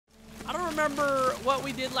remember what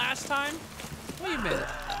we did last time? Wait a minute.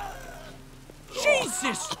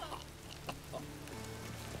 Jesus!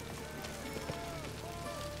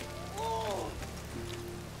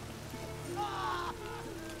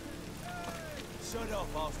 Shut up,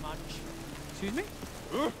 Osman. Excuse me?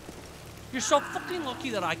 You're so fucking lucky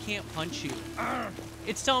that I can't punch you.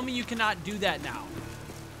 It's telling me you cannot do that now.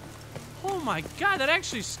 Oh my god, that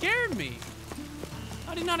actually scared me.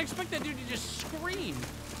 I did not expect that dude to just scream.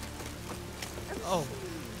 Oh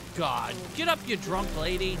god. Get up, you drunk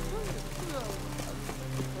lady.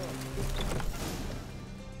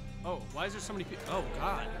 Oh, why is there so many people? Oh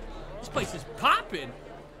god. This place is popping.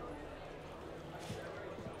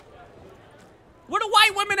 Where the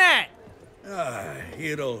white women at? Ah,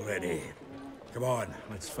 here already. Come on,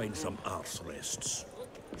 let's find some arse rests.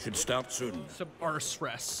 Should start soon. Some arse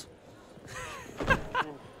rests.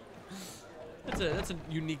 That's a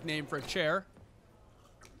unique name for a chair.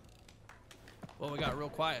 Well, we got real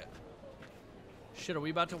quiet. Shit, are we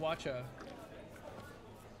about to watch a...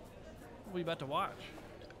 What are we about to watch?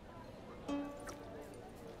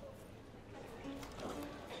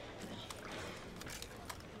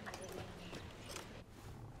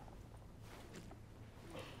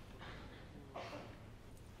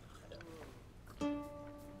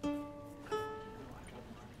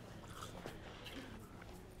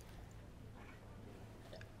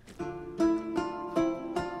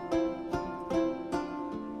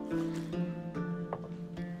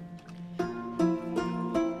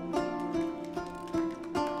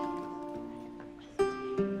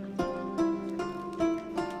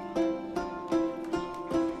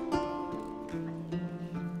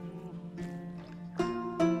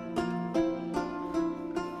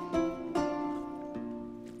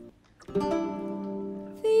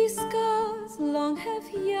 These scars long have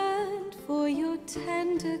yearned for your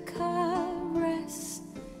tender caress,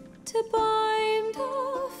 to bind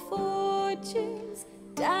our fortunes.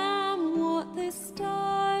 Damn what the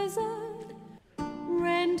stars are.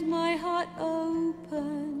 Rend my heart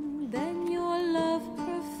open, then your love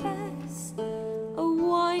profess, a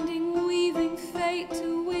winding, weaving fate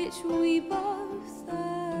to which we both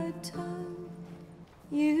atone.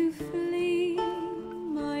 You flee,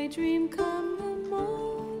 my dream come the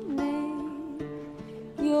morning.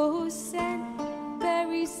 Your scent,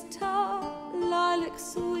 berries tart, lilac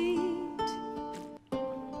sweet.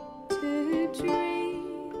 To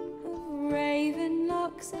dream of raven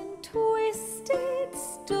locks and twisted,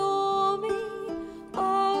 stormy,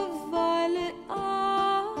 of violet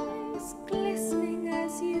eyes glistening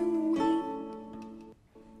as you weep.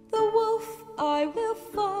 The wolf I will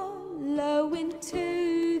follow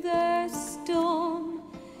into the storm,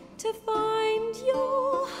 to find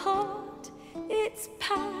your heart, its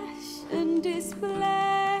passion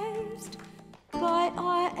displaced by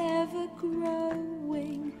our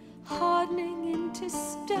ever-growing, hardening into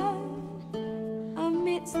stone,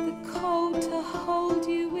 amidst the cold to hold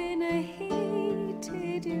you in a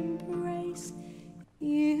heated embrace.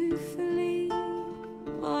 You flee,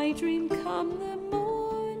 my dream come the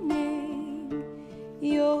morning,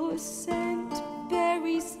 your scent,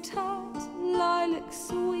 berries tart, lilac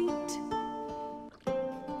sweet.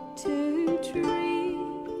 To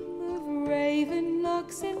dream of raven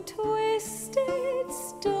locks and twisted,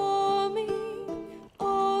 stormy,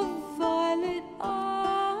 of violet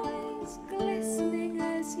eyes glistening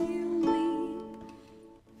as you weep.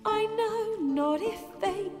 I know not if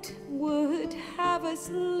fate would have us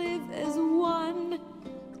live as one,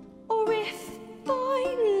 or if by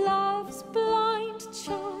love's blind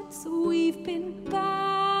chance we've been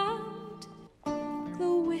bound.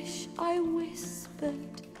 The wish I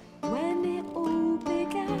whispered when it all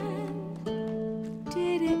began,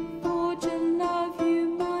 did it forge a love you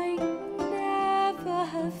might never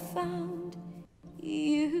have found?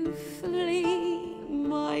 You flee,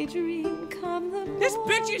 my dream come the morning. This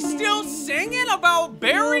bitch is still singing about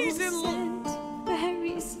berries and...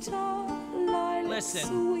 Berries tart, lilac Listen,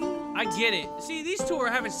 sweet. I get it. See, these two are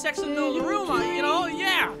having sex in the middle of the room, you know?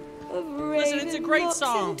 Yeah. Listen, it's a great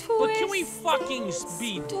song, but can we fucking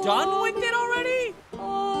be done with it already?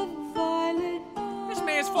 This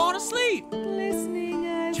man's falling asleep.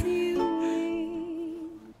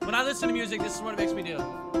 When I listen to music, this is what it makes me do.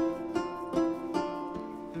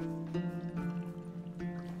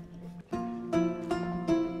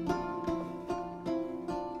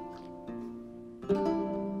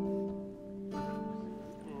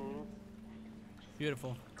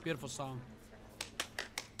 Beautiful, beautiful song.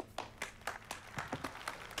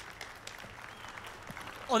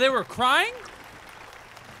 Oh, they were crying?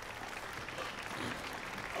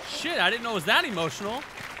 Shit, I didn't know it was that emotional.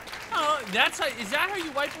 Oh, that's how, is that how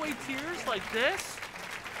you wipe away tears? Like this?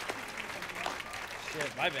 Shit,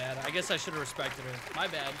 my bad. I guess I should have respected her. My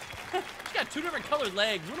bad. She's got 2 different colored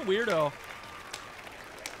legs. What a weirdo.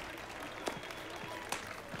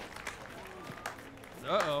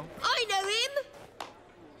 Uh-oh. I know him!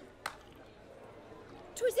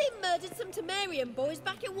 'Twas him murdered some Temerian boys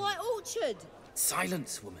back in White Orchard.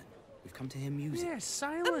 Silence, woman. We've come to hear music. Yeah, A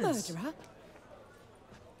silence. murderer?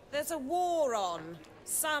 There's a war on.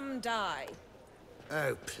 Some die.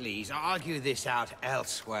 Oh, please, argue this out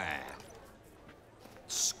elsewhere.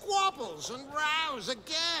 Squabbles and rows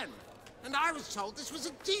again. And I was told this was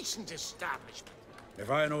a decent establishment. If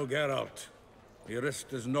I know Geralt, he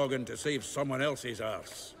risked his noggin to save someone else's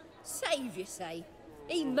arse. Save, you say?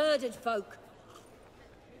 He murdered folk.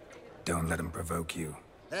 Don't let him provoke you.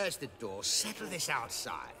 There's the door. Settle this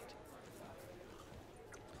outside.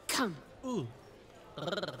 Come. Ooh.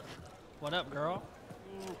 What up, girl?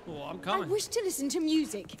 Ooh, I'm I coming. wish to listen to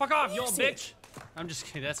music. Fuck off, you old Music. bitch. I'm just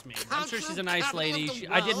kidding, that's me. I'm sure she's a nice Capital of lady. the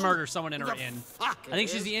I did world? murder someone in her The inn. fuck I think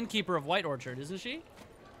it she's is. the innkeeper of White Orchard, isn't she?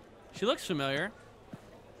 She looks familiar.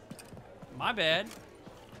 My bad.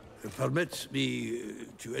 Permit me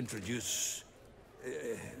to introduce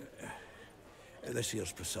this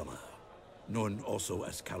here's Priscilla, known also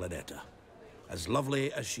as Calinetta, as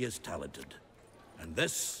lovely as she is talented. And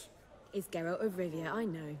this It's Geralt of Rivia, I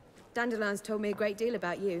know. Dandelion's told me a great deal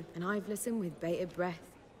about you, and I've listened with bated breath.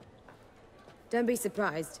 Don't be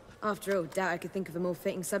surprised. After all, doubt I could think of a more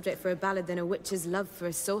fitting subject for a ballad than a witch's love for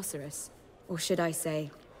a sorceress. Or should I say,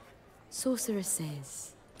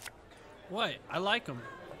 sorceresses. What? I like them.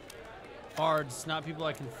 Bards, not people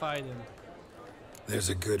I confide in. There's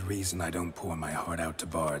a good reason I don't pour my heart out to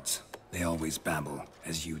bards. They always babble,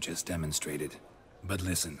 as you just demonstrated. But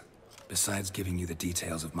listen, besides giving you the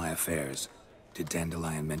details of my affairs, did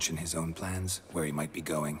Dandelion mention his own plans, where he might be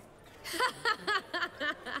going?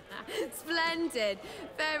 Splendid.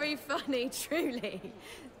 Very funny, truly.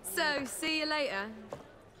 So, see you later.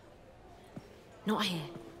 Not here.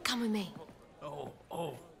 Come with me.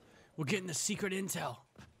 Oh. We're getting the secret intel.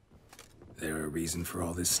 There a reason for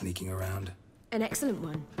all this sneaking around? An excellent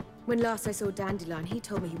one. When last I saw Dandelion, he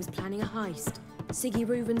told me he was planning a heist. Siggy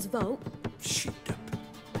Reuven's vault, sheep dip.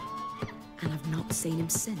 and I've not seen him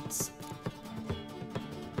since.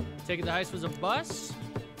 Take it the heist was a bus?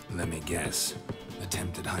 Let me guess.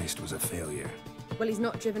 Attempted heist was a failure. Well, he's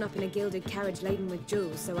not driven up in a gilded carriage laden with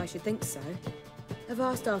jewels, so I should think so. I've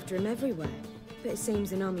asked after him everywhere, but it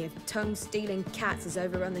seems an army of tongue-stealing cats has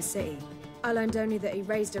overrun the city. I learned only that he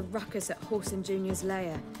raised a ruckus at Whoreson Jr.'s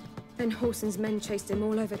lair, and Whoreson's men chased him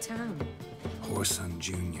all over town. Whoreson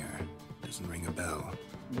Jr. Doesn't ring a bell.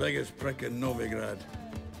 Biggest prick in Novigrad.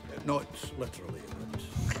 Not literally,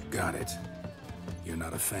 but... Got it. You're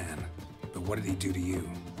not a fan. But what did he do to you?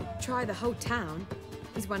 Try the whole town.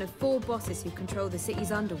 He's one of 4 bosses who control the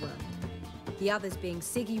city's underworld. The others being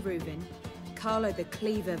Siggy Reuven, Carlo the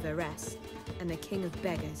Cleaver Varese, and the King of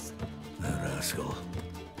Beggars. That rascal.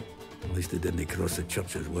 At least they didn't cross the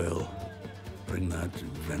church as well. Bring that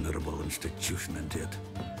venerable institution into it.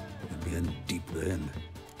 You'd be in deep then.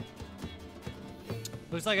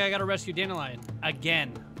 Looks like I gotta rescue Dandelion.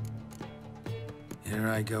 Again. Here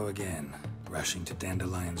I go again, rushing to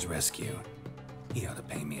Dandelion's rescue. He ought to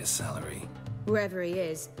pay me a salary. Whoever he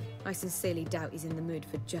is, I sincerely doubt he's in the mood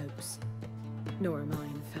for jokes. Nor am I,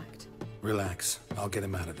 in fact. Relax, I'll get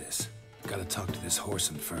him out of this. Gotta talk to this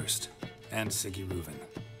Whoreson first. And Siggy Reuven.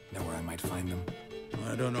 Know where I might find them?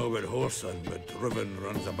 I don't know about Whoreson, but Reuven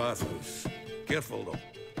runs a bathhouse. Careful, though.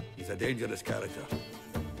 He's a dangerous character.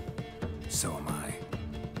 So am I.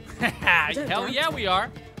 Don't Hell doubt yeah, it. we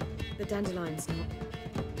are. The Dandelion's not.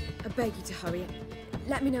 I beg you to hurry.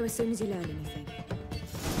 Let me know as soon as you learn anything.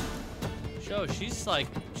 Show, she's like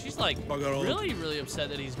Bugger all. really, really upset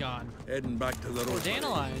that he's gone. Heading back to the Poor road.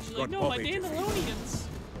 Dandelion. She's like, no, my Dandelonians.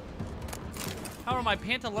 How are my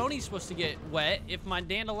pantalones supposed to get wet if my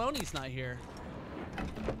Dandeloni's not here?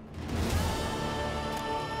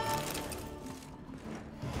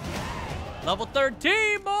 Level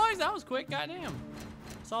 13, boys! That was quick, goddamn.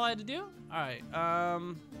 That's all I had to do? Alright,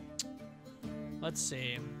 let's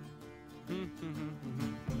see.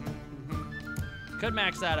 Could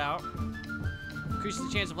max that out. Increases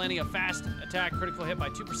the chance of landing a fast attack critical hit by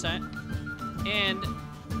 2%. And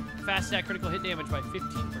fast attack critical hit damage by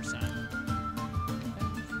 15%.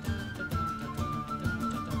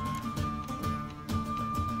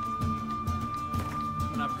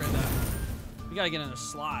 I'm gonna upgrade that. We gotta get in a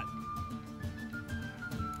slot.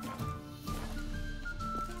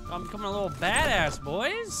 I'm becoming a little badass,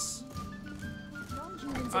 boys.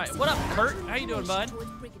 All right, what up, Kurt? How you doing, bud?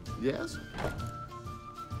 Yes?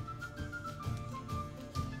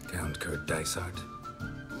 heard Dysart.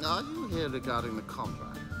 Are you here regarding the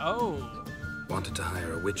contract? Oh. Wanted to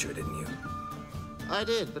hire a witcher, didn't you? I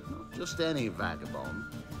did, but not just any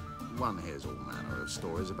vagabond. One hears all manner of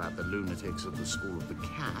stories about the lunatics of the School of the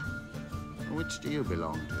Cat. Which do you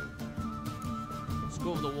belong to?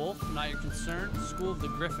 School of the Wolf, not your concern. School of the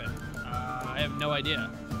Griffin. I have no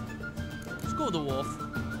idea. School of the Wolf.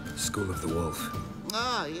 School of the Wolf.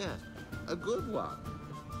 Ah, yes. A good one.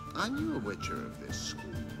 I knew a witcher of this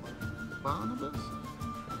school. Barnabas?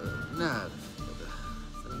 No.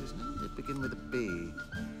 His name did begin with a B.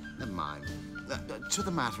 Never mind. To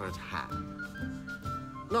the matter at hand.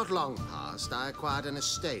 Not long past, I acquired an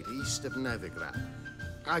estate east of Novigrad.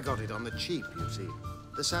 I got it on the cheap, you see.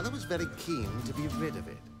 The seller was very keen to be rid of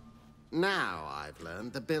it. Now, I've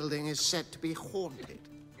learned the building is said to be haunted.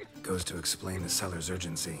 Goes to explain the seller's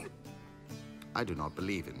urgency. I do not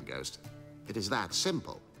believe in ghosts. It is that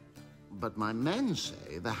simple. But my men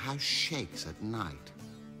say the house shakes at night.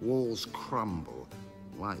 Walls crumble.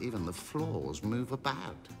 Why, even the floors move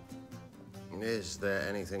about. Is there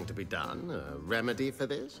anything to be done? A remedy for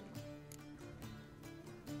this?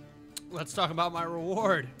 Let's talk about my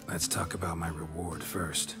reward. Let's talk about my reward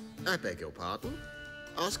first. I beg your pardon?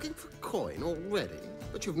 Asking for coin already?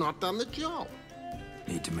 But you've not done the job.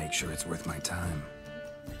 Need to make sure it's worth my time.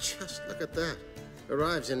 Just look at that.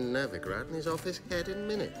 Arrives in Novigrad and is off his head in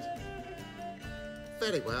minutes.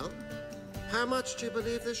 Very well. How much do you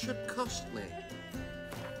believe this should cost me?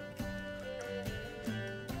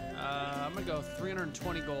 I'm gonna go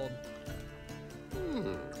 320 gold.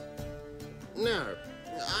 No,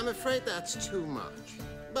 I'm afraid that's too much.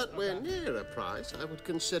 But we're near a price I would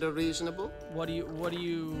consider reasonable. What do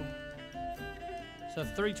you... So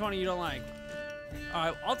 320 you don't like?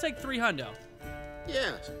 Alright, I'll take 300.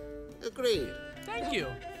 Yes, agreed. Thank you.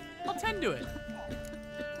 I'll tend to it.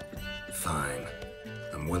 Fine.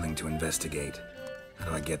 I'm willing to investigate. How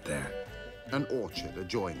do I get there? An orchard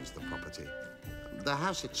adjoins the property. The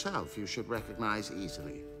house itself you should recognize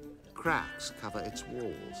easily. Cracks cover its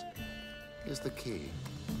walls. Here's the key.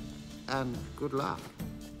 And good luck.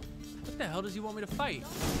 What the hell does he want me to fight?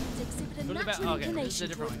 Go to the back. Okay, this is a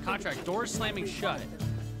different one. Contract. Door slamming shut.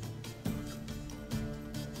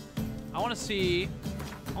 I want to see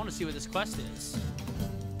what this quest is.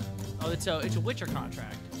 Oh, it's a Witcher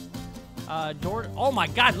contract. Door. Oh my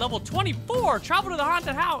God, level 24. Travel to the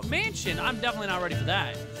haunted house mansion. I'm definitely not ready for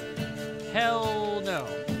that. Hell no.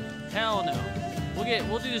 Hell no.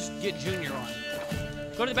 We'll do this. Get Junior on.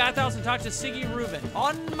 Go to the bathhouse and talk to Siggy Reuven.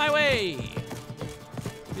 On my way.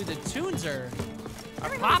 Dude, the tunes are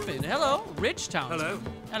popping. Hello, Rich Town.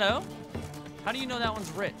 Hello. How do you know that one's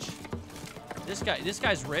rich? This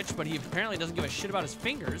guy's rich, but he apparently doesn't give a shit about his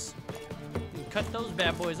fingers. You can cut those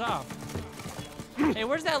bad boys off. Hey,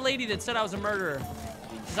 where's that lady that said I was a murderer?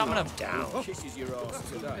 Because I'm gonna Kisses your ass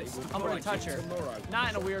today. I'm gonna touch her.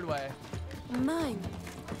 Not in a weird way. Mine.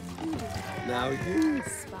 Now you.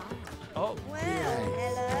 Oh. Well,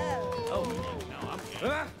 hello. Oh, no, I'm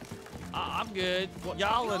good. I'm good.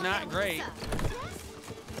 Y'all are not great.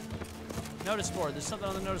 Notice board. There's something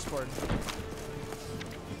on the notice board.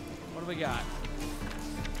 What do we got?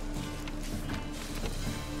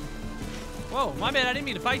 Whoa, my bad. I didn't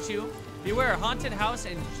mean to fight you. Beware, haunted house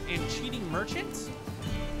and cheating merchants?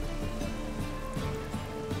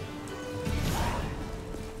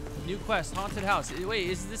 New quest, haunted house. Wait,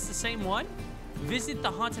 is this the same one? Visit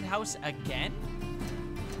the haunted house again?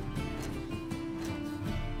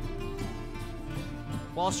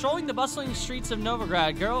 While strolling the bustling streets of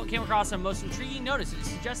Novigrad, Geralt came across a most intriguing notice. It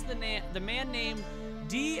suggests the man named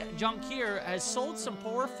D. Jonkir has sold some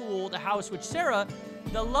poor fool the house which Sarah,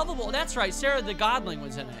 the lovable... That's right, Sarah the Godling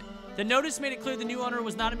was in it. The notice made it clear the new owner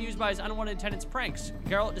was not amused by his unwanted tenant's pranks.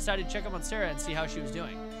 Geralt decided to check up on Sarah and see how she was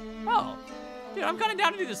doing. Oh. Dude, I'm kind of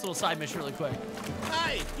down to do this little side mission really quick.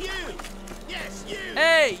 Hey, you! Yes, you!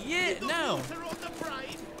 Hey, yeah, no.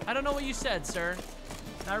 I don't know what you said, sir.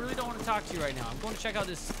 I really don't want to talk to you right now. I'm going to check out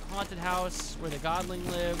this haunted house where the Godling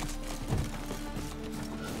lived.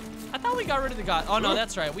 I thought we got rid of the God. Oh, no,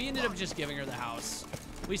 that's right. We ended up just giving her the house.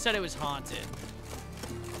 We said it was haunted.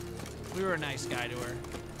 We were a nice guy to her.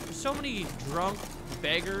 There's so many drunk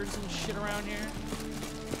beggars and shit around here.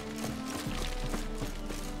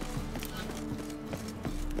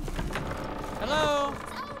 Hello?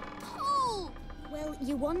 Oh, Well,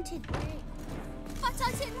 you wanted me. but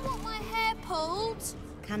I didn't want my hair pulled.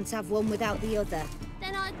 Can't have one without the other.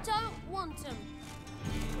 Then I don't want them.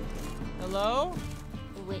 Hello?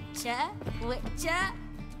 Witcher, Witcher.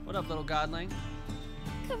 What up, little Godling?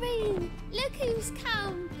 Kareem, look who's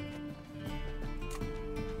come.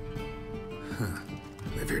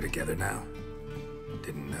 Live here together now?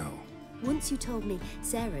 Didn't know. Once you told me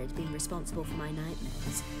Sarah had been responsible for my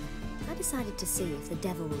nightmares, I decided to see if the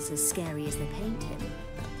devil was as scary as they paint him.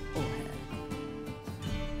 Or her.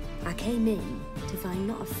 I came in to find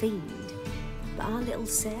not a fiend, but our little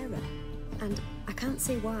Sarah. And I can't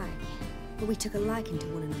say why, but we took a liking to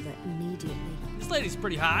one another immediately. This lady's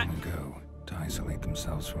pretty hot. Long ago, to isolate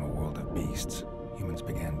themselves from a world of beasts, humans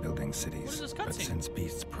began building cities. But since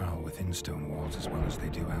beasts prowl within stone walls as well as they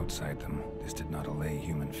do outside them, this did not allay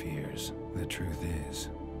human fears. The truth is,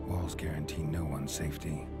 walls guarantee no one's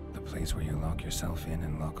safety. The place where you lock yourself in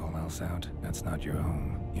and lock all else out, that's not your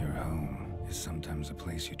home. Your home is sometimes a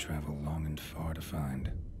place you travel long and far to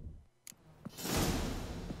find.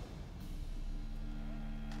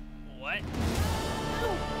 What?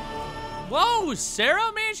 Whoa,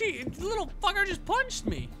 Sarah, man, the little fucker just punched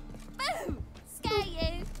me. Boo! Scare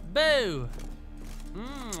you. Boo.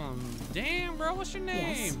 Damn, bro, what's your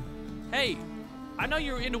name? Yes. Hey, I know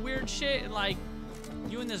you're into weird shit and like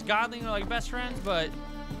you and this godling are like best friends, but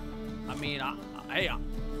I mean,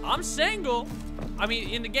 I'm single. I mean,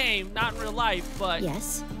 in the game, not in real life, but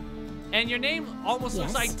yes. And your name almost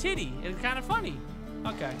looks like Titty. It's kind of funny.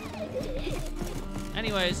 Okay.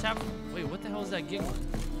 Anyways, wait, what the hell is that giggling?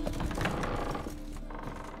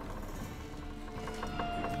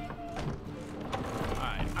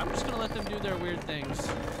 Alright, I'm just gonna let them do their weird things.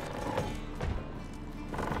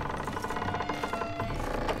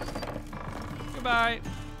 Goodbye.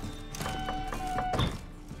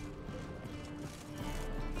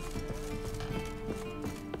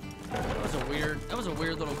 That was a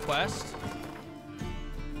weird little quest.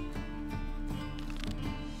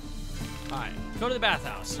 Alright, go to the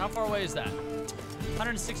bathhouse. How far away is that?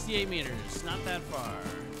 168 meters. Not that far.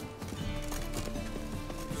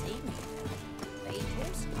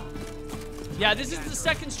 Yeah, this is the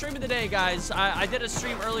second stream of the day, guys. I did a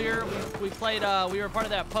stream earlier. We played, we were part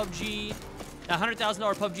of that PUBG, that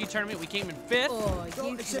 $100,000 PUBG tournament. We came in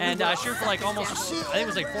 5th. And streamed for like almost, I think it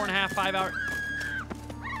was like 4.5, 5 hours.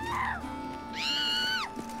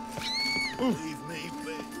 Leave me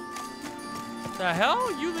be. The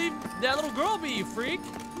hell? You leave that little girl be, you freak.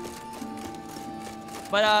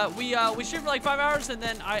 But we streamed for like 5 hours, and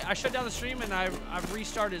then I shut down the stream and I've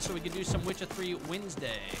restarted so we could do some Witcher 3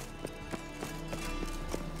 Wednesday.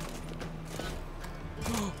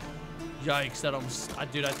 Yikes! That almost,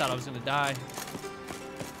 dude, I thought I was gonna die.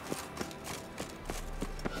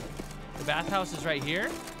 The bathhouse is right here.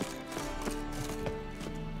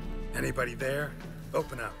 Anybody there?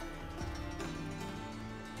 Open up.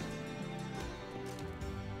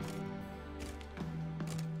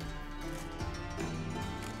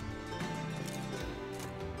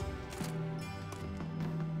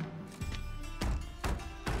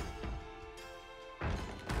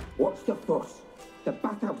 What's the fuss? The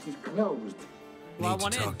bathhouse is closed. Need to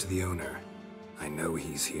talk to the owner. I know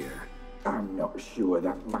he's here. I'm not sure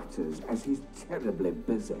that matters, as he's terribly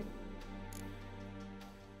busy.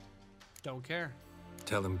 Don't care.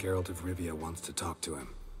 Tell him Geralt of Rivia wants to talk to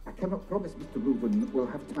him. I cannot promise Mr. Reuven will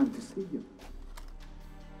have time to see you.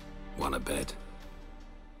 Wanna bet?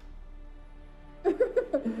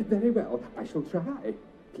 Very well, I shall try.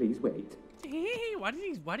 Please wait. Hey, why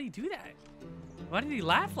did he do that? Why did he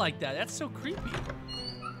laugh like that? That's so creepy.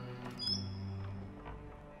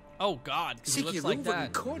 Oh God, because he looks like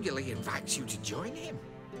that. Cordially invites you to join him.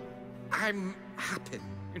 I'm Happen.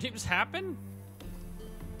 Your name's Happen?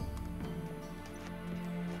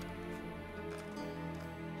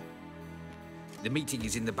 The meeting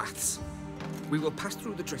is in the baths. We will pass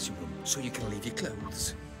through the dressing room so you can leave your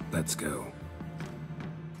clothes. Let's go.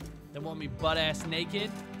 They want me butt-ass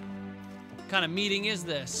naked? What kind of meeting is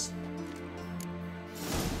this?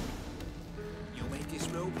 You may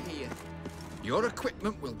disrobe here. Your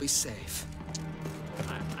equipment will be safe.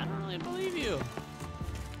 I don't really believe you.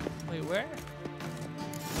 Wait, where?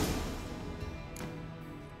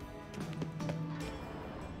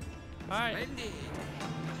 Alright.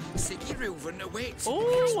 Siggy Reuven awaits.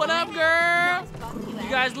 Ooh, what up, girl? You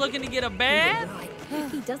guys looking to get a bath?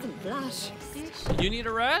 He doesn't blush. You need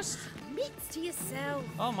a rest? Mix to yourself.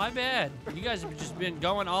 Oh, my bad. You guys have just been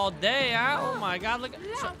going all day, huh? Oh my God, look at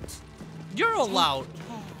Lout. You're a lout.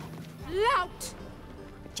 Lout.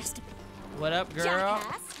 Just a What up, girl?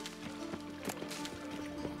 jackass.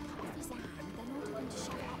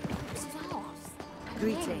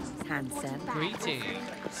 Greetings, handsome.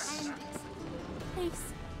 Greetings. Please.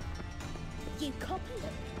 You copy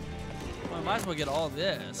it. Well, I might as well get all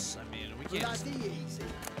this. I mean, we can't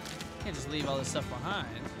just leave all this stuff behind.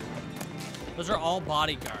 Those are all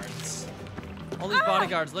bodyguards. All these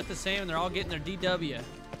bodyguards look the same, and they're all getting their DW.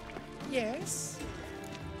 Yes.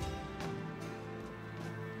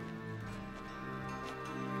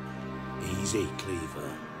 Easy,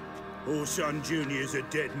 Cleaver. Orson Jr.'s a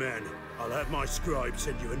dead man. I'll have my scribe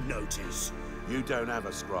send you a notice. You don't have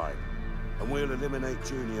a scribe. And we'll eliminate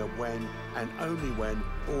Junior when, and only when,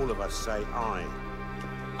 all of us say aye.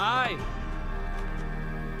 Aye.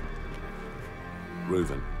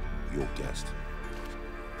 Reuven, your guest.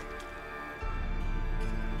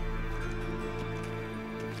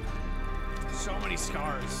 So many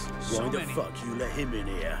scars. So Why the many. fuck you let him in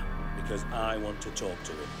here? Because I want to talk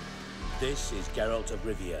to him. This is Geralt of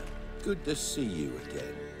Rivia. Good to see you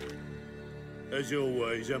again. As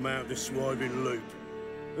always, I'm out the swiving loop.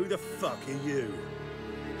 Who the fuck are you?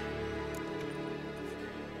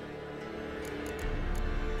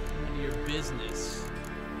 None of your business.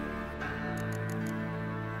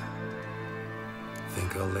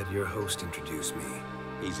 Think I'll let your host introduce me.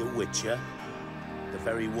 He's a witcher. The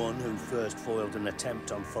very one who first foiled an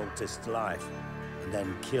attempt on Foltest's life, and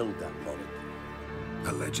then killed that monarch.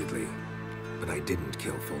 Allegedly. But I didn't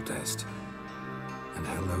kill Foltest. And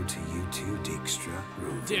hello to you too, Dijkstra.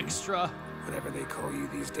 Reuven, Dijkstra. whatever they call you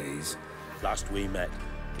these days. Last we met,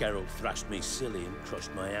 Geralt thrashed me silly and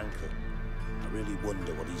crushed my ankle. I really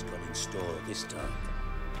wonder what he's got in store this time.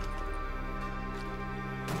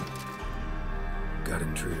 Got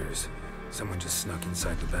intruders. Someone just snuck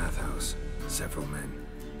inside the bathhouse. Several men.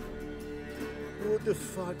 What the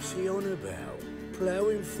fuck's he on about?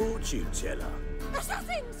 Ploughing fortune teller?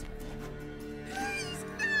 Assassins! Please,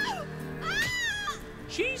 no!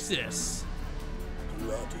 Jesus!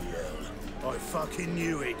 Bloody hell. I fucking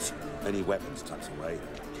knew it. Any weapons tucked away?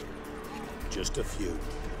 Just a few.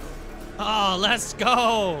 Oh, let's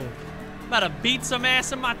go! About to beat some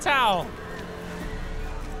ass in my towel.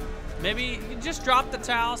 Maybe you just drop the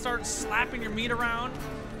towel, start slapping your meat around,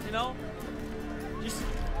 you know? Just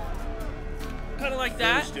kind of like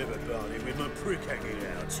that. First ever party with my prick hanging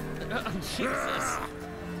out. Jesus.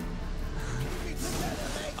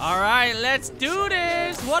 All right, let's do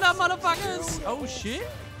this. What up, motherfuckers? Oh, shit.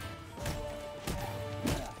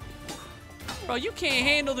 Bro, you can't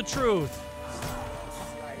handle the truth.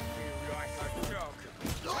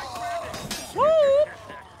 Woo!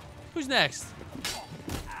 Who's next?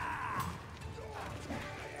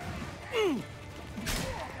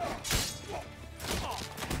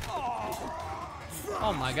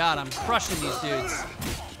 Oh my god, I'm crushing these dudes.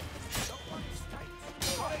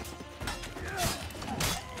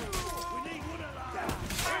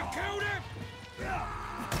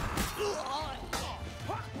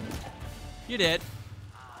 You did.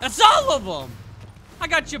 That's all of them! I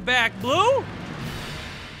got your back, Blue!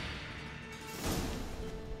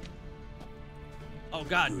 Oh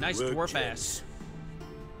god, nice dwarf ass.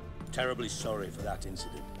 Terribly sorry for that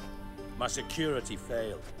incident. My security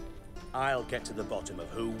failed. I'll get to the bottom of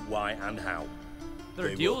who, why, and how.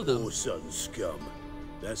 Better deal with them. Orson scum.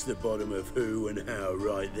 That's the bottom of who and how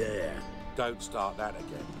right there. Don't start that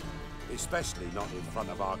again. Especially not in front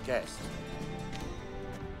of our guests.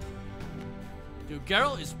 Dude,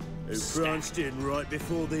 Geralt is Who pranced in right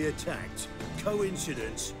before they attacked.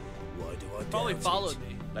 Coincidence? Why do I probably doubt followed it?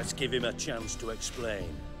 me. Let's give him a chance to explain.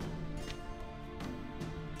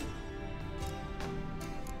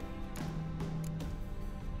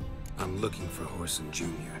 I'm looking for Orson Jr.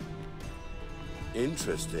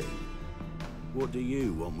 Interesting. What do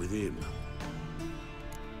you want with him?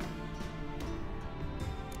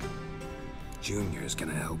 Junior's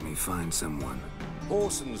gonna help me find someone.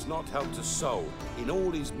 Orson's not helped a soul in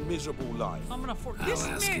all his miserable life. I'm gonna I'll this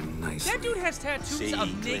ask man, him nicely. that dude has tattoos See,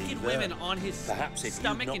 of naked Cleaver, women on his perhaps if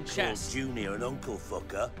stomach you'd and not chest. called Junior an uncle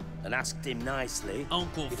fucker and asked him nicely,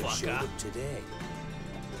 Uncle he'd have showed fucker. up today.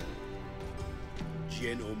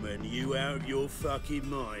 Gentlemen, you out of your fucking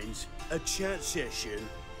minds? A chat session?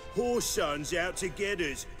 Orson's out to get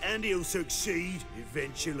us, and he'll succeed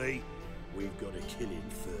eventually. We've got to kill him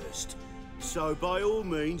first. So by all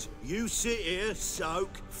means, you sit here, soak,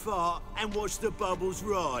 fart, and watch the bubbles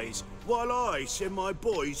rise, while I send my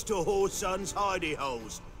boys to Orson's hidey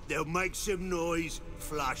holes. They'll make some noise,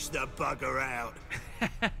 flush the bugger out.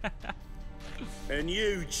 And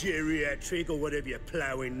you, geriatric, or whatever your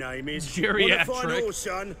ploughing name is, Geriatric. wanna find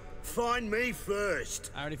Orson, find me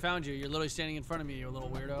first. I already found you. You're literally standing in front of me, you little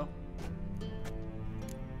weirdo.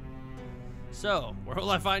 So, where will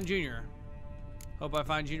I find Junior? Hope I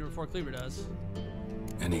find Junior before Cleaver does.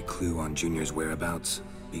 Any clue on Junior's whereabouts?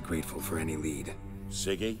 Be grateful for any lead.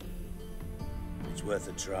 Siggy, it's worth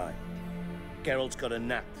a try. Geralt's got a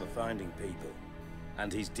knack for finding people,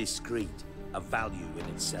 and he's discreet, a value in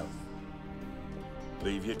itself.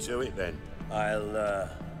 Leave you to it then. I'll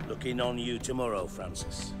look in on you tomorrow,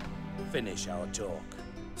 Francis. Finish our talk.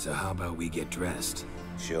 So how about we get dressed?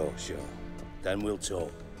 Sure. Then we'll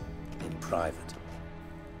talk. in private.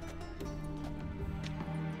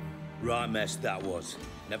 Right mess that was.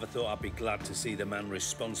 Never thought I'd be glad to see the man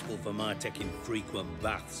responsible for my taking frequent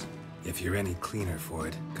baths. If you're any cleaner for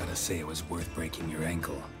it, gotta say it was worth breaking your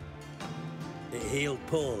ankle. It healed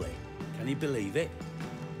poorly. Can you believe it?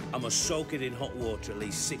 I must soak it in hot water at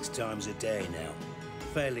least 6 times a day now.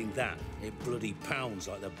 Failing that, it bloody pounds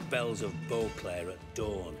like the bells of Beauclair at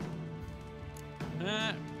dawn.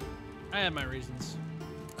 I had my reasons.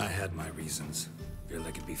 I had my reasons. Feel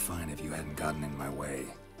like it'd be fine if you hadn't gotten in my way.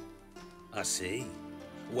 I see.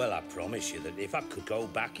 Well, I promise you that if I could go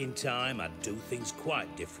back in time, I'd do things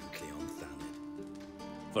quite differently on Thanet.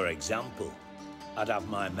 For example, I'd have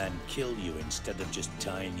my men kill you instead of just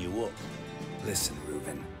tying you up. Listen,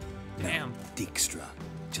 Reuven. Damn. No, Dijkstra.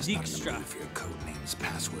 Just Dijkstra. not in the mood for your code names,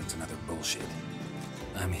 passwords, and other bullshit.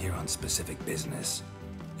 I'm here on specific business.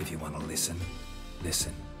 If you want to listen,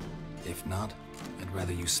 listen. If not, I'd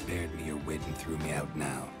rather you spared me your wit and threw me out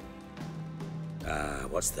now.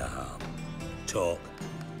 What's the harm? Talk.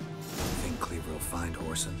 Think Cleaver will find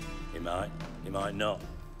Whoreson? He might not.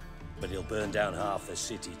 But he'll burn down half the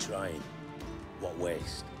city trying. What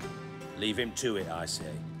waste? Leave him to it, I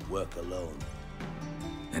say. Work alone.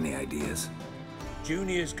 Any ideas?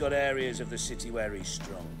 Junior's got areas of the city where he's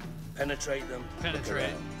strong. Penetrate them, Penetrate. look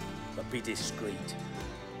around, but be discreet.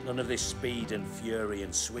 None of this speed and fury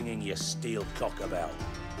and swinging your steel cock about.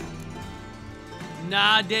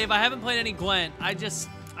 Nah, Dave, I haven't played any Gwent.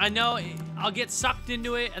 I know I'll get sucked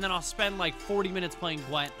into it, and then I'll spend like 40 minutes playing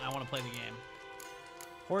Gwent. I want to play the game.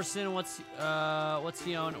 Whoreson, what's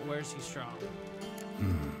he own? Where's he strong?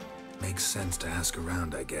 Makes sense to ask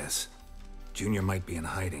around, I guess. Junior might be in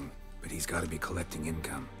hiding, but he's got to be collecting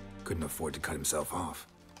income. Couldn't afford to cut himself off.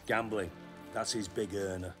 Gambling, that's his big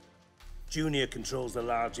earner. Junior controls the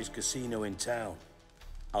largest casino in town.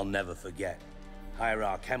 I'll never forget.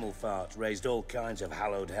 Hierarch Hemmelfart raised all kinds of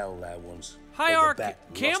hallowed hell there once. Hierarch Over bet,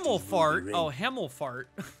 lost his Camelfart. ruby ring. Oh, Hemmelfart.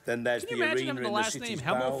 Then there's Can the you imagine arena having the in last the name city's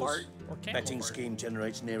Hemmelfart bowels. or Betting Camelfart? scheme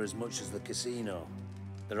generates near as much as the casino.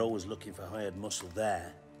 They're always looking for hired muscle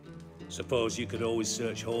there. Suppose you could always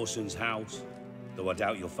search Whoreson's house, though I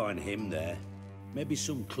doubt you'll find him there. Maybe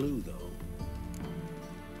some clue, though.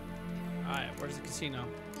 Alright, where's the casino?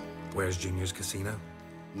 Where's Junior's casino?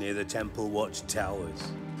 Near the Temple Watch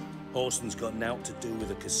Towers. Whoreson's got naught to do with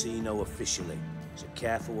the casino officially, so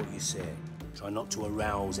careful what you say. Try not to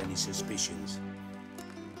arouse any suspicions.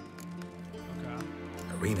 Okay.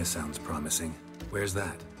 Arena sounds promising. Where's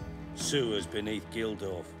that? Sewers beneath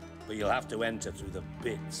Gildorf, but you'll have to enter through the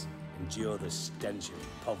pits, endure the stench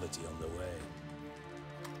of poverty on the way.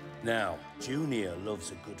 Now, Junior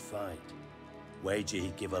loves a good fight. Wager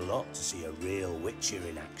he'd give a lot to see a real Witcher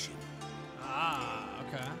in action. Ah,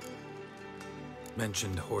 okay.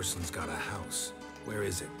 Mentioned Whoreson's got a house. Where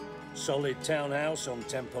is it? Solid townhouse on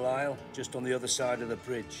Temple Isle, just on the other side of the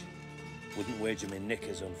bridge. Wouldn't wager me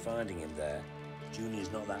knickers on finding him there.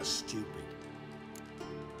 Junior's not that stupid.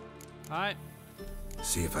 Alright.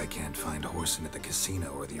 See if I can't find Whoreson at the casino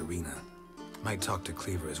or the arena. Might talk to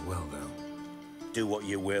Cleaver as well, though. Do what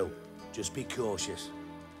you will. Just be cautious.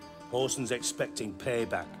 Whoreson's expecting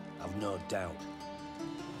payback, I've no doubt.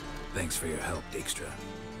 Thanks for your help, Dijkstra.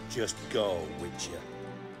 Just go, Witcher.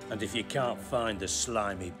 And if you can't find the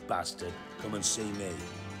slimy bastard, come and see me.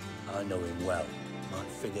 I know him well. Might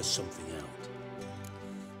figure something out.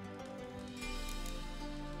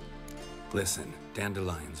 Listen,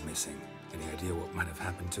 Dandelion's missing. Any idea what might have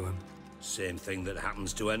happened to him? Same thing that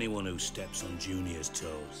happens to anyone who steps on Junior's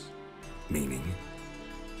toes. Meaning?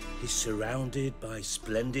 He's surrounded by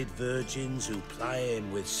splendid virgins who ply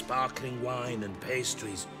him with sparkling wine and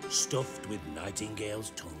pastries stuffed with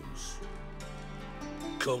nightingales' tongues.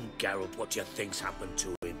 Come, Geralt, what do you think's happened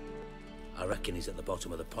to him? I reckon he's at the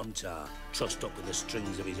bottom of the Pontar, trussed up with the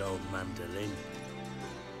strings of his own mandolin.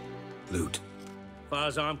 Loot. Far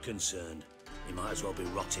as I'm concerned, he might as well be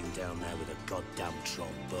rotting down there with a goddamn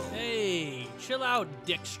trombone. Hey, chill out,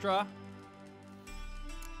 Dijkstra.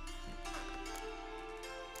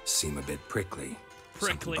 Seem a bit prickly.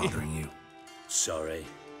 Prickly. Something bothering you? Sorry.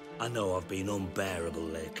 I know I've been unbearable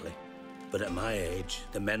lately. But at my age,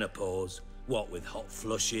 the menopause, what with hot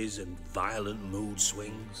flushes and violent mood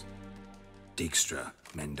swings. Dijkstra,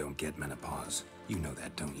 men don't get menopause. You know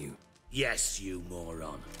that, don't you? Yes, you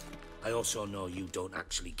moron. I also know you don't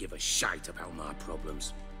actually give a shite about my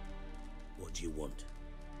problems. What do you want?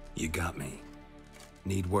 You got me.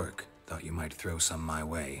 Need work. Thought you might throw some my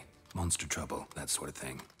way. Monster trouble, that sort of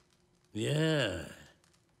thing. Yeah.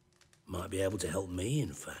 Might be able to help me,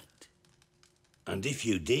 in fact. And if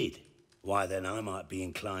you did, why then I might be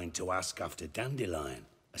inclined to ask after Dandelion.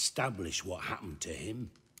 Establish what happened to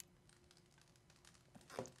him.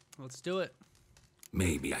 Let's do it.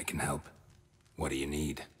 Maybe I can help. What do you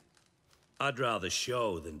need? I'd rather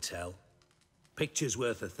show than tell. Picture's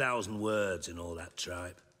worth 1,000 words and all that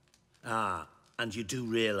tripe. Ah, and you do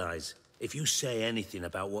realize, if you say anything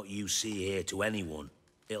about what you see here to anyone,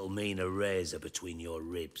 it'll mean a razor between your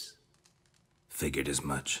ribs. Figured as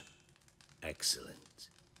much. Excellent.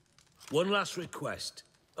 One last request.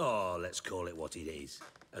 Oh, let's call it what it is.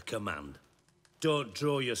 A command. Don't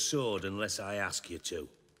draw your sword unless I ask you to.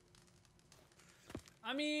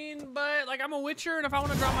 I mean, but, like, I'm a witcher, and if I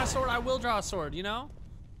want to draw my sword, I will draw a sword, you know?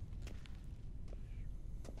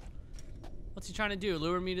 What's he trying to do?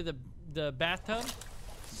 Lure me to the bathtub?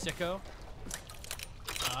 Sicko.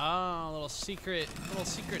 Oh, a little secret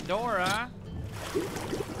door, huh?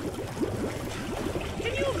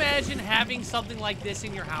 Can you imagine having something like this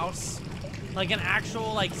in your house? Like an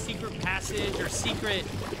actual, like, secret passage or secret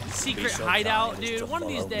hideout, dude? One of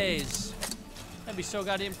these days. That'd be so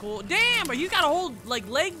goddamn cool. Damn, you got a whole, like,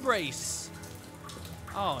 leg brace.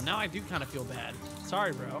 Oh, now I do kind of feel bad.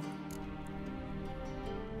 Sorry, bro.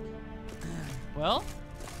 Well,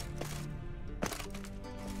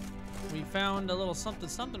 we found a little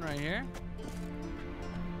something right here.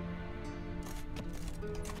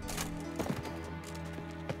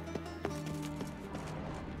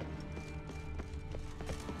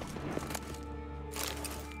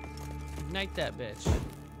 Ignite that bitch.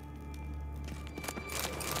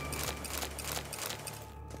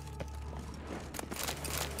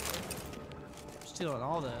 Stealing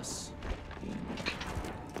all this.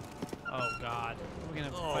 Oh God, we're gonna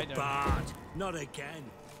have to fight. Oh, Bart, not again.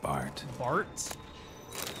 Bart. Bart?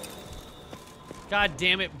 God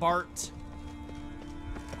damn it, Bart.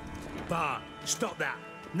 Bart, stop that,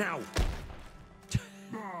 now.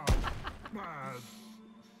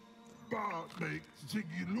 Bart makes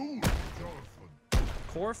Ziggy lose, Corfin.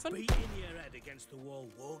 Corfin? Beating your head against the wall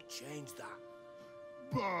won't change that.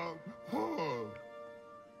 Bart,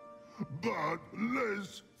 Bart,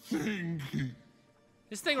 less thinky.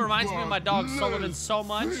 This thing reminds me of my dog Sullivan so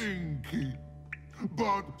much. Thinky.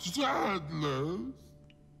 But sadless.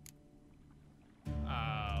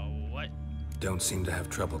 What? Don't seem to have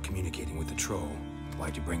trouble communicating with the troll.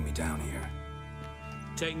 Why'd you bring me down here?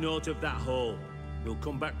 Take note of that hole. We'll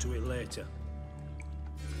come back to it later.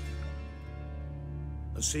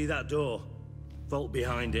 And see that door? Vault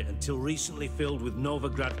behind it, until recently filled with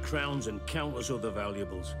Novigrad crowns and countless other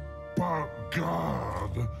valuables. But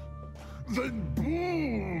God, then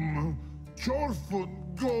boom! Corfin,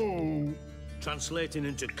 go! Translating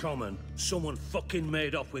into common, someone fucking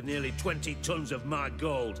made off with nearly 20 tons of my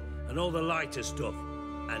gold and all the lighter stuff.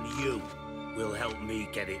 And you will help me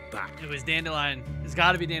get it back. It was Dandelion. It's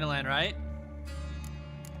gotta be Dandelion, right?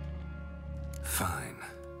 Fine.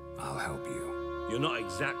 I'll help you. You're not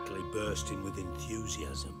exactly bursting with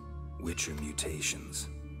enthusiasm. Witcher mutations.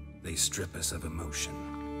 They strip us of emotion.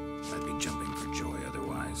 I'd be jumping for joy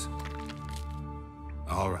otherwise.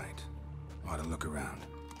 All right. Ought to look around.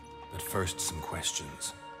 But first, some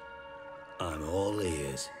questions. I'm all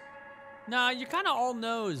ears. Nah, you're kind of all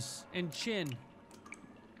nose and chin.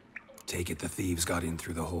 Take it the thieves got in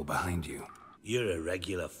through the hole behind you. You're a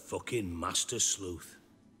regular fucking master sleuth.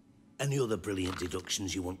 Any other brilliant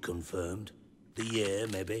deductions you want confirmed? The year,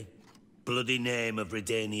 maybe? Bloody name of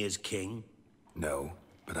Redania's king? No,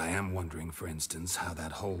 but I am wondering, for instance, how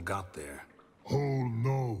that hole got there. Hole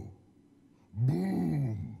no.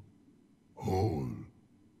 Boom. Hole.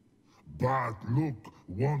 Bad look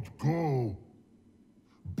won't go.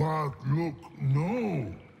 Bad look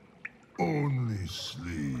no. Only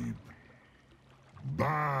sleep.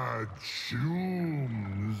 Bad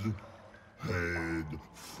shrooms. Head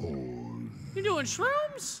full. You doing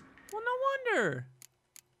shrooms? Well, no wonder.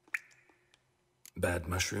 Bad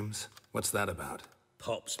mushrooms? What's that about?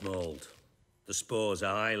 Pop's mold. The spores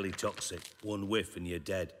are highly toxic. One whiff and you're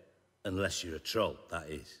dead. Unless you're a troll, that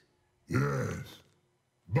is. Yes.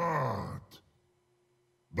 But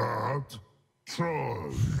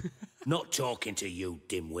troll. Not talking to you,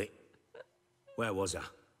 dimwit. Where was I?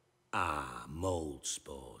 Ah, mold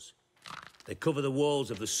spores. They cover the walls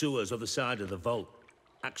of the sewers other side of the vault.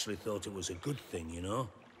 Actually thought it was a good thing, you know?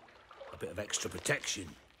 A bit of extra protection.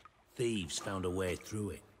 Thieves found a way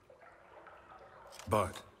through it.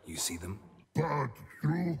 Bart, you see them? Bart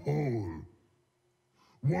through hole.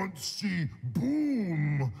 Want see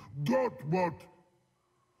boom. Got what?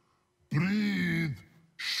 Breathe.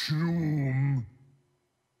 Shroom.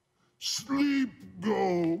 Sleep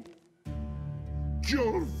go.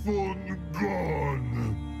 Corfin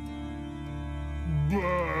gone.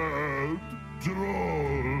 Bad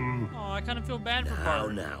troll. Oh, I kind of feel bad for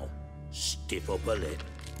Bart. Now, stiff up a lip.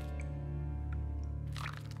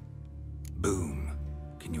 Boom.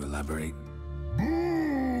 Can you elaborate?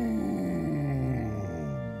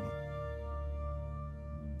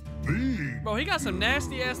 Big. Bro, he got some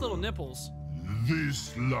nasty ass little nipples.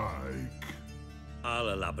 This like. I'll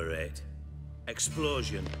elaborate.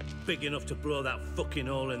 Explosion, big enough to blow that fucking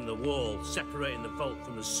hole in the wall, separating the vault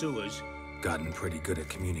from the sewers. Gotten pretty good at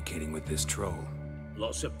communicating with this troll.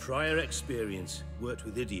 Lots of prior experience. Worked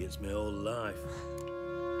with idiots my whole life.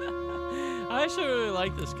 I actually really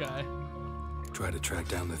like this guy. Try to track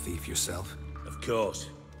down the thief yourself? Of course.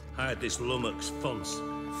 Hired this lummox, Fons,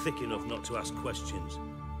 thick enough not to ask questions.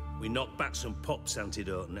 We knocked back some Pop's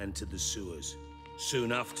antidote and entered the sewers.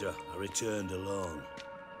 Soon after, I returned alone.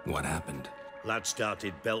 What happened? Lad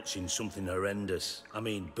started belching something horrendous. I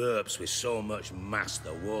mean, burps with so much mass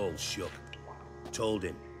the walls shook. Told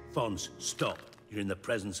him, Fons, stop. You're in the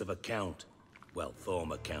presence of a count. Well,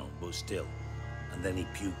 former count, but still. And then he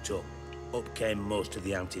puked up. Up came most of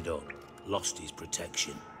the antidote. Lost his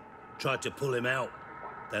protection. Tried to pull him out.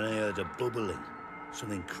 Then I heard a bubbling.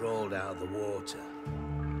 Something crawled out of the water.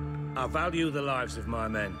 I value the lives of my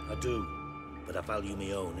men, I do. But I value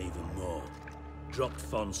my own even more. Dropped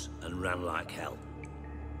Fons and ran like hell.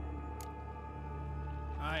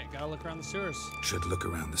 Alright, gotta look around the sewers. Should look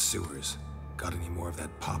around the sewers. Got any more of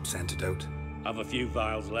that Pop's antidote? Have a few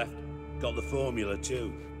vials left. Got the formula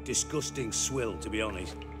too. Disgusting swill, to be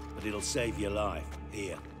honest. But it'll save your life.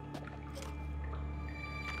 Here.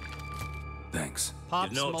 Thanks.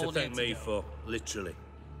 You've naught to thank me for, literally.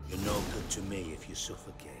 You're no good to me if you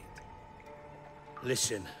suffocate.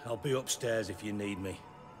 Listen, I'll be upstairs if you need me.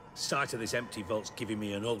 Sight of this empty vault's giving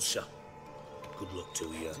me an ulcer. Good luck to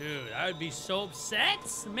you. Dude, I would be so upset.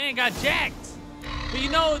 The man got jacked. But you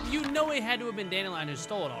know it had to have been Dandelion who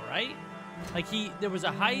stole it all, right? Like there was a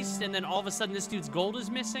heist and then all of a sudden this dude's gold is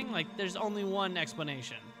missing? Like there's only one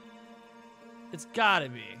explanation. It's gotta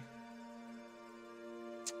be.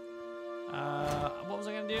 What was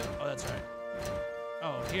I gonna do? Oh, that's right.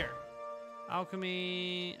 Oh, here.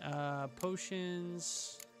 Alchemy,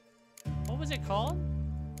 potions. What was it called?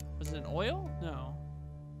 Was it an oil? No.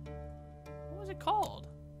 What was it called?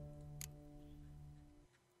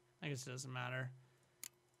 I guess it doesn't matter.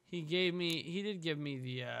 He did give me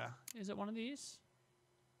the, is it one of these?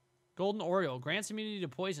 Golden Oriole, grants immunity to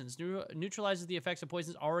poisons, neutralizes the effects of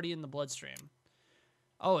poisons already in the bloodstream.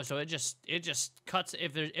 Oh, so it just cuts,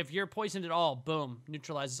 if you're poisoned at all, boom,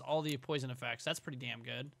 neutralizes all the poison effects. That's pretty damn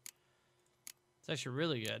good. It's actually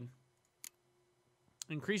really good.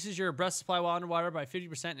 Increases your breath supply while underwater by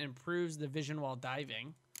 50% and improves the vision while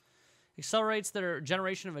diving. Accelerates the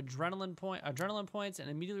generation of adrenaline points and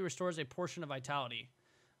immediately restores a portion of vitality.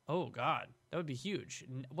 Oh god, that would be huge.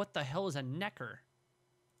 What the hell is a necker?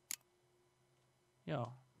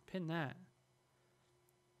 Yo, pin that.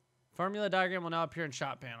 Formula diagram will now appear in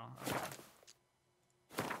shop panel. Okay.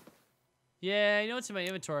 Yeah, I know it's in my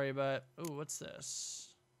inventory, but ooh, what's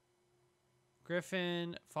this?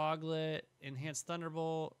 Griffin, Foglet, Enhanced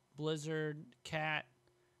Thunderbolt, Blizzard, Cat,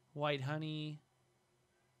 White Honey.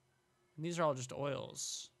 And these are all just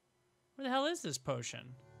oils. Where the hell is this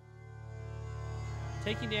potion?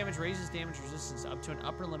 Taking damage raises damage resistance up to an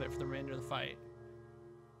upper limit for the remainder of the fight.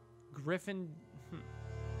 Griffin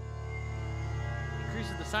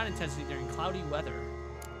increases the sound intensity during cloudy weather.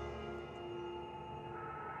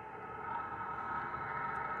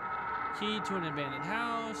 Key to an abandoned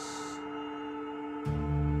house.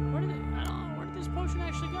 Where did this potion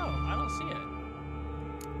actually go? I don't see it.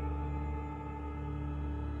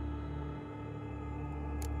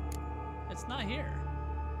 It's not here.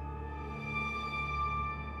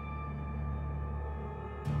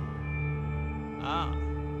 Ah,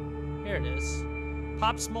 here it is.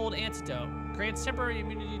 Pop's Mold Antidote. Grants temporary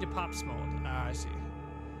immunity to Pop's Mold. Ah, I see.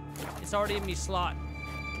 It's already in me slot.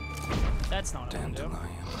 That's not what I want to do.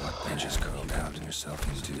 What edges curled out and yourself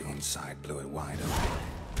into the inside, blew it wide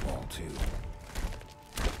open. Wall 2.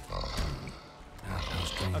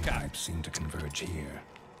 Those drain pipes seem to converge here.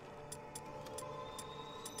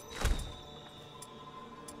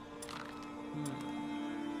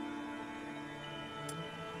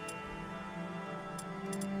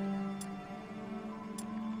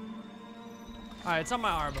 Alright, it's on my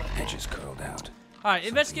arm. Edges curled out. Alright,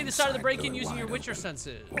 investigate the side of the break-in using your Witcher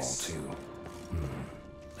senses. Wall 2.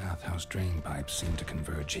 Bathhouse drain pipes seem to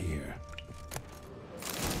converge here.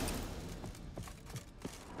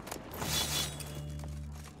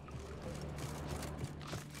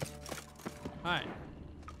 Alright.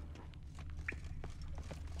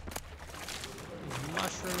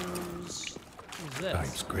 Mushrooms. What is this?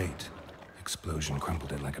 Pipes, great. Explosion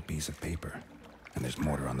crumpled it like a piece of paper. And there's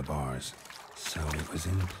mortar on the bars. So it was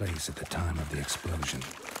in place at the time of the explosion.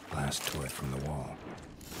 Blast tore it from the wall.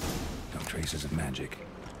 No traces of magic.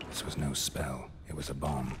 This was no spell. It was a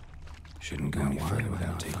bomb. Shouldn't go any further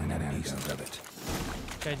without taking that antidote of it.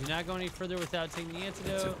 Okay, do not go any further without taking the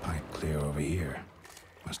antidote. It's a pipe clear over here.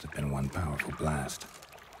 Must have been one powerful blast.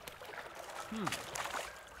 Hmm.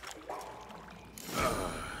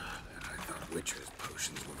 And I thought Witcher's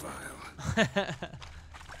potions were vile.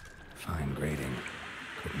 Fine grading.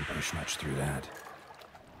 Couldn't push much through that.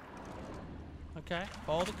 Okay,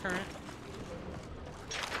 follow the current.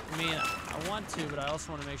 I mean, I want to, but I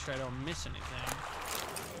also want to make sure I don't miss anything.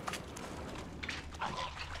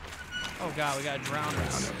 Oh god, we got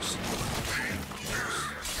drowners.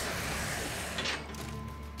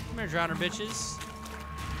 Come here, drowner bitches.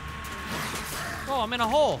 Oh, I'm in a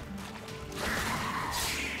hole.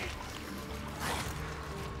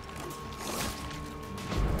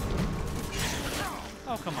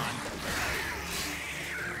 Oh, come on.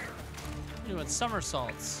 You're doing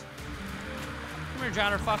somersaults. Come here,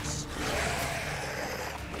 drowner fucks.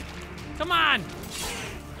 Come on!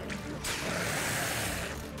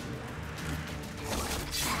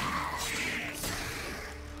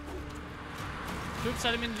 Oops,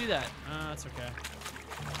 I didn't mean to do that. That's okay.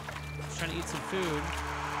 Just trying to eat some food.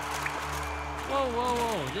 Whoa, whoa,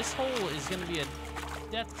 whoa. This hole is going to be a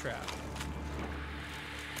death trap.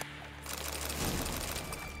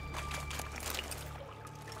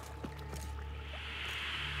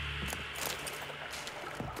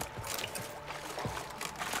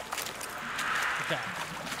 Okay.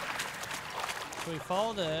 So we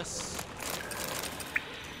follow this.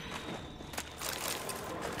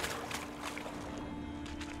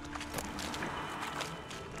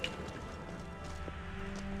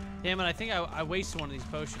 Damn it, I think I wasted one of these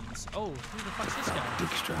potions. Oh, who the fuck's this guy?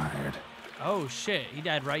 Dijkstra hired. Oh shit, he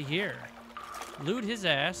died right here. Loot his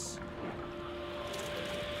ass.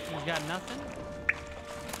 He's got nothing?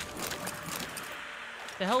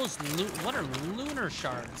 The hell is what are lunar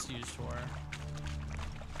shards used for?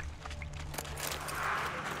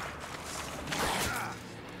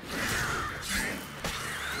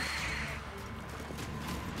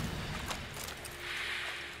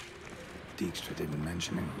 Dijkstra didn't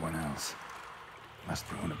mention anyone else. Must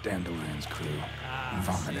be one of Dandelion's crew.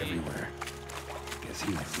 Vomit everywhere. Guess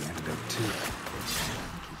he has the antidote too.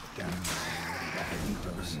 Keep it down.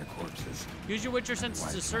 In the corpses. Use your Witcher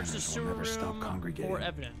senses to search the sewer room for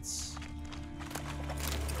evidence.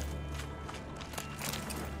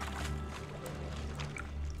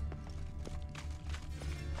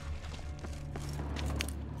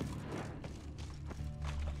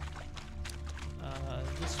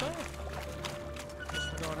 This way? Guess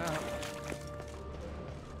we're going up.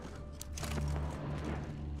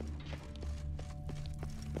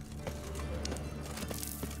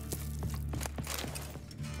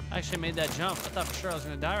 I actually made that jump. I thought for sure I was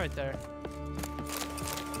gonna die right there.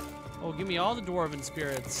 Oh, give me all the dwarven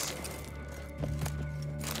spirits.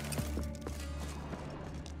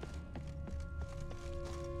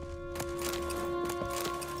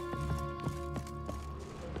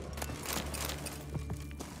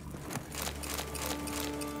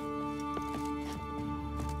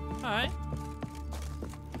 Alright.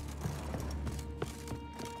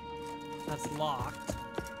 That's locked.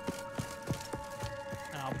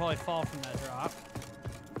 I'll probably fall from that drop.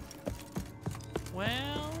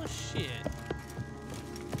 Well, shit.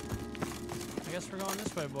 I guess we're going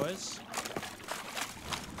this way, boys.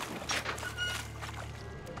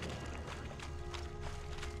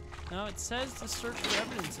 No, it says to search for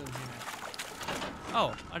evidence in here.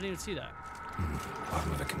 Oh, I didn't even see that.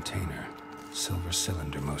 Bottom of a container. Silver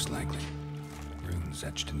cylinder, most likely. Runes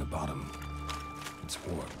etched in the bottom. It's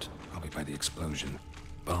warped, probably by the explosion.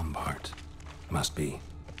 Bomb part. Must be.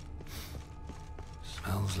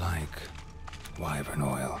 Smells like wyvern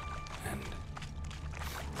oil and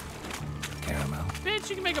caramel. Bitch,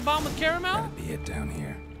 you can make a bomb with caramel? That'd be it down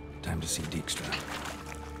here. Time to see Dijkstra.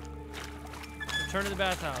 Return to the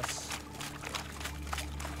bathhouse.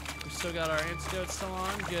 We still got our antidote still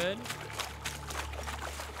on. Good.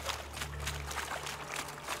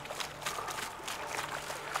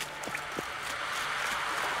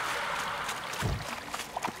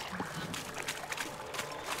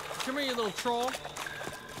 Come here, you little troll.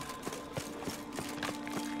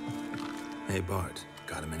 Hey, Bart.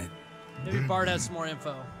 Got a minute? Maybe Bart has some more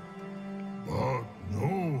info. But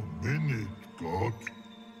no minute, Scott.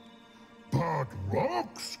 But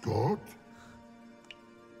rock, Scott.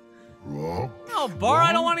 Rock. No, Bart,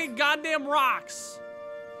 I don't want any goddamn rocks.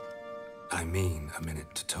 I mean a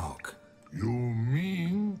minute to talk. You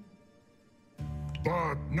mean?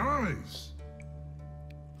 But nice.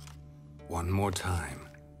 One more time.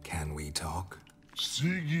 Can we talk?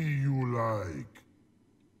 Siggy you like.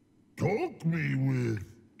 Talk me with.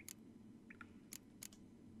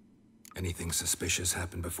 Anything suspicious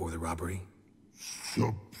happened before the robbery?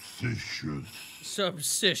 Subsicious.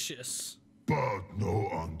 Subsicious. But no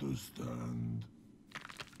understand.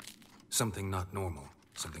 Something not normal.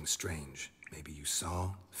 Something strange. Maybe you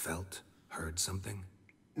saw, felt, heard something?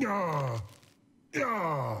 Yeah.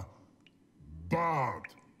 But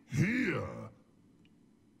here,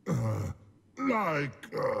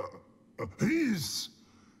 his.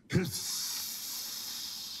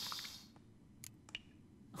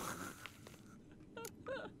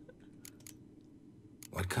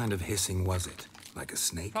 What kind of hissing was it? Like a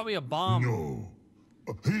snake? Probably a bomb. No.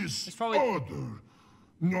 His It's probably other,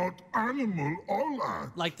 not animal all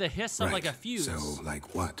that. like the hiss of like a fuse. So,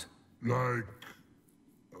 like what? Like,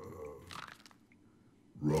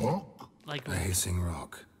 rock? Like a hissing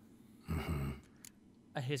rock.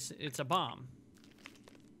 a hiss. It's a bomb.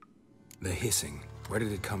 The hissing. Where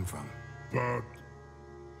did it come from? But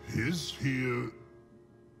he's here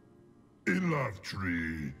in Love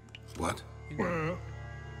Tree. What?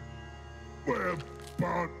 Where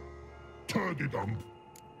Bart turned it dump.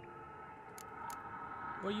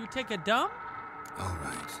 Will you take a dump? All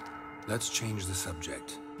right. Let's change the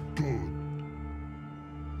subject. Good.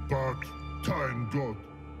 But time got.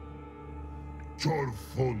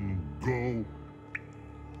 Jorfun go.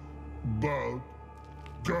 But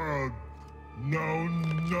God, now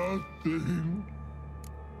nothing.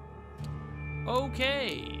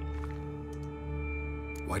 Okay.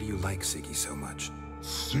 Why do you like Siggy so much?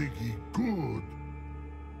 Siggy good.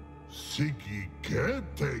 Siggy can't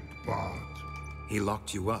take part. He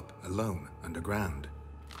locked you up, alone, underground.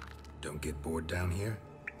 Don't get bored down here?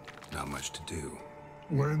 Not much to do.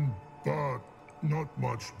 When Bart not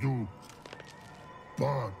much do.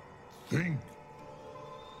 But think.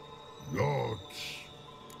 Lots.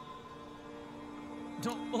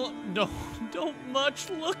 Don't much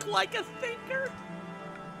look like a thinker.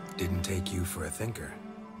 Didn't take you for a thinker.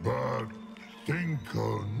 But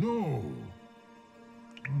thinker no.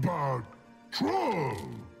 But troll.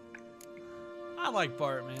 I like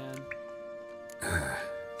Bart, man.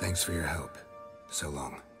 Thanks for your help. So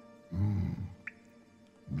long.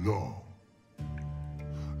 Long.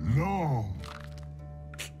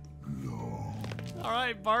 All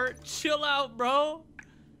right, Bart, chill out, bro.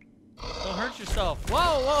 Don't hurt yourself.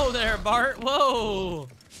 Whoa there, Bart. Whoa.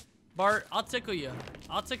 Bart, I'll tickle you.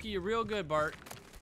 I'll tickle you real good, Bart.